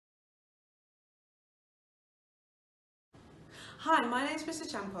Hi, my name is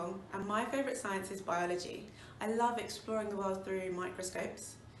Mr. Champong and my favourite science is biology. I love exploring the world through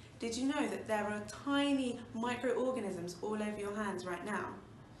microscopes. Did you know that there are tiny microorganisms all over your hands right now?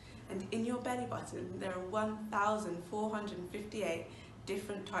 And in your belly button there are 1,458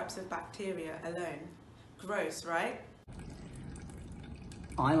 different types of bacteria alone. Gross, right?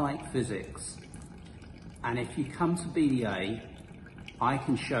 I like physics, and if you come to BDA, I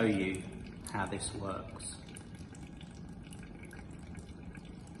can show you how this works.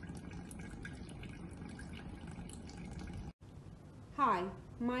 Hi,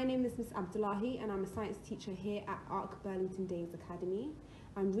 my name is Ms. Abdullahi and I'm a science teacher here at ARC Burlington Danes Academy.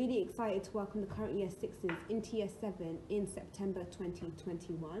 I'm really excited to welcome the current Year 6s into Year 7 in September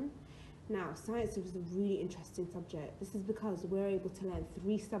 2021. Now, science is a really interesting subject. This is because we're able to learn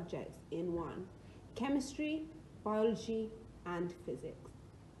 3 subjects in one: chemistry, biology and physics.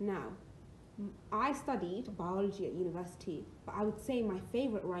 Now, I studied biology at university, but I would say my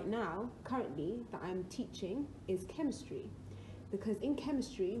favourite right now, currently, that I'm teaching is chemistry. Because in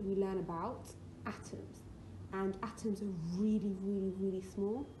chemistry, we learn about atoms, and atoms are really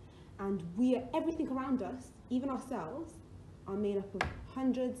small, and everything around us, even ourselves, are made up of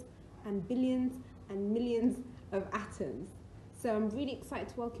hundreds and billions and millions of atoms. So I'm really excited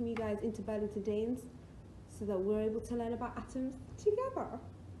to welcome you guys into Burlington Danes so that we're able to learn about atoms together.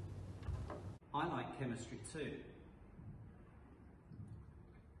 I like chemistry too.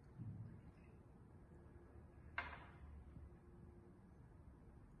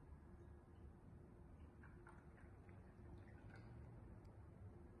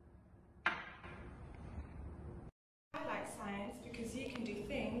 I like science because you can do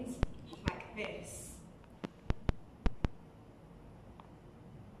things like this.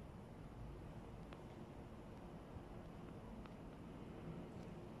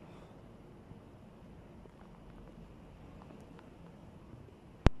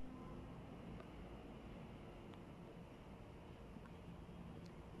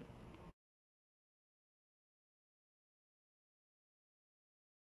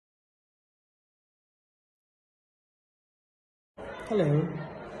 Hello,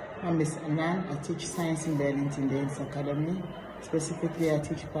 I'm Ms. Anand. I teach science in Burlington Danes Academy. Specifically, I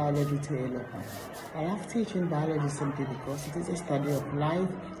teach biology to A-level. I love teaching biology simply because it is a study of life,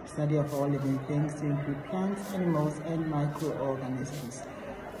 study of all living things to include plants, animals, and microorganisms.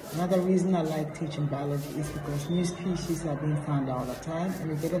 Another reason I like teaching biology is because new species are being found all the time,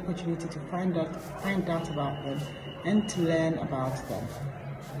 and we get the opportunity to find out about them and to learn about them.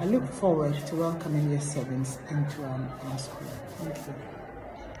 I look forward to welcoming Year 7s into our school. Thank you.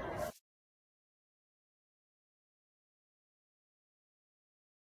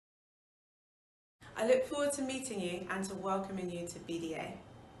 I look forward to meeting you and to welcoming you to BDA.